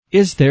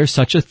Is there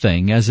such a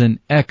thing as an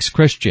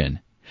ex-Christian?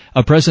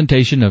 A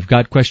presentation of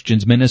Got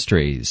Questions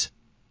Ministries.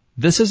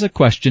 This is a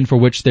question for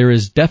which there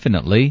is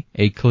definitely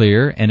a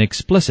clear and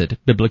explicit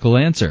biblical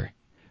answer.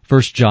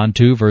 1 John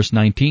 2 verse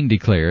 19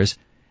 declares,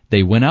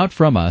 "They went out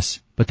from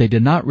us, but they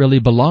did not really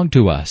belong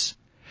to us.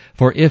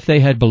 For if they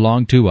had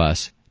belonged to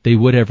us, they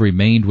would have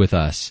remained with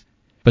us.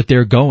 But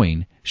their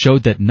going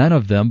showed that none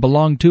of them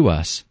belonged to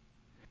us."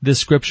 This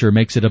scripture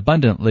makes it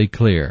abundantly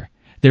clear.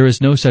 There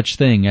is no such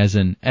thing as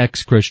an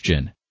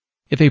ex-Christian.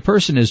 If a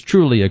person is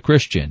truly a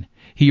Christian,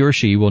 he or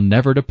she will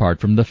never depart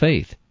from the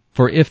faith.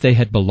 For if they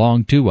had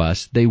belonged to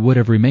us, they would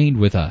have remained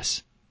with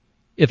us.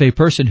 If a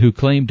person who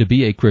claimed to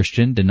be a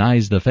Christian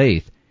denies the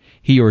faith,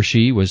 he or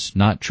she was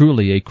not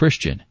truly a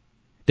Christian.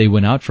 They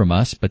went out from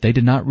us, but they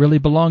did not really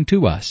belong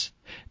to us.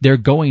 Their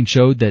going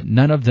showed that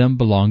none of them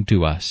belonged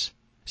to us.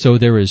 So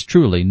there is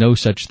truly no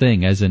such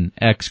thing as an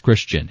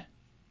ex-Christian.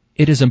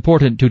 It is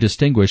important to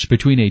distinguish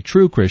between a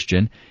true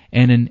Christian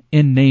and an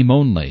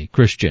in-name-only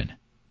Christian.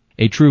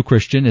 A true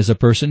Christian is a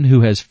person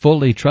who has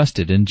fully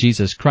trusted in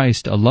Jesus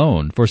Christ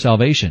alone for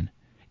salvation.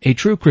 A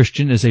true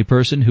Christian is a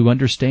person who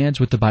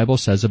understands what the Bible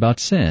says about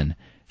sin,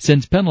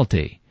 sin's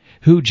penalty,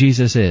 who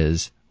Jesus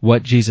is,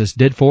 what Jesus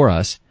did for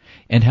us,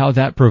 and how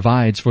that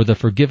provides for the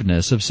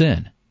forgiveness of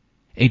sin.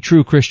 A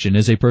true Christian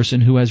is a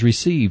person who has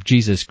received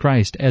Jesus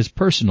Christ as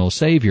personal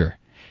Savior,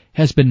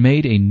 has been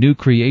made a new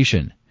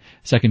creation,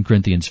 2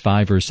 Corinthians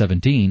 5 verse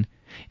 17,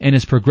 and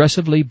is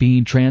progressively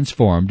being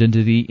transformed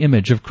into the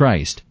image of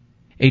Christ.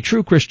 A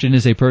true Christian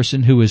is a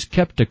person who is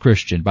kept a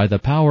Christian by the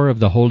power of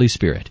the Holy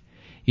Spirit,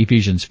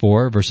 Ephesians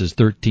 4 verses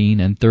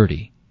 13 and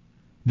 30.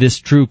 This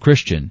true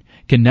Christian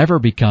can never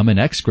become an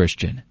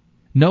ex-Christian.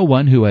 No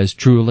one who has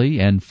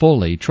truly and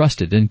fully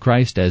trusted in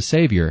Christ as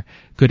Savior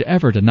could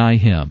ever deny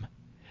Him.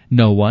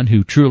 No one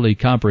who truly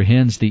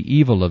comprehends the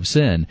evil of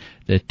sin,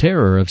 the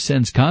terror of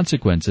sin's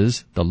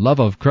consequences, the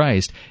love of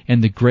Christ,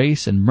 and the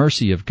grace and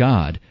mercy of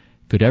God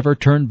could ever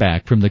turn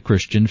back from the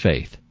Christian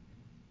faith.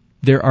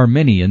 There are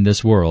many in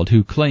this world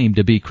who claim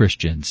to be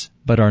Christians,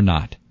 but are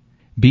not.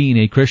 Being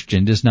a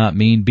Christian does not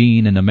mean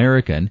being an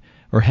American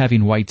or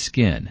having white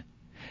skin.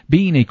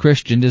 Being a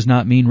Christian does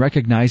not mean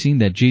recognizing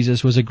that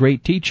Jesus was a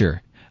great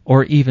teacher,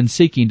 or even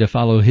seeking to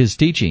follow His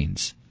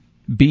teachings.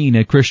 Being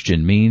a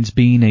Christian means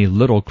being a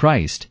little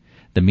Christ,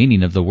 the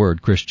meaning of the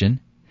word Christian,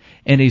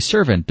 and a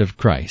servant of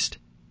Christ.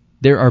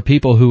 There are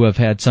people who have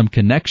had some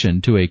connection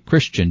to a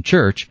Christian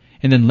church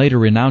and then later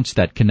renounced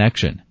that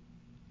connection.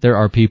 There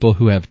are people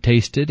who have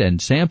tasted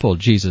and sampled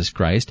Jesus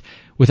Christ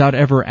without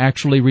ever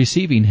actually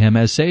receiving Him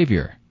as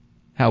Savior.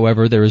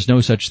 However, there is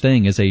no such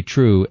thing as a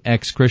true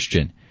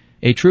ex-Christian.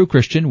 A true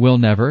Christian will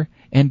never,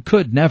 and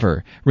could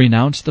never,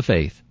 renounce the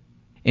faith.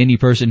 Any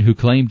person who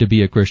claimed to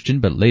be a Christian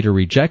but later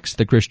rejects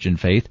the Christian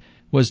faith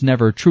was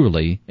never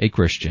truly a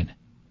Christian.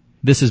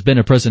 This has been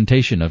a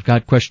presentation of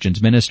Got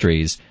Questions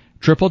Ministries,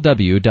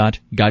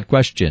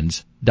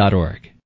 www.gotquestions.org.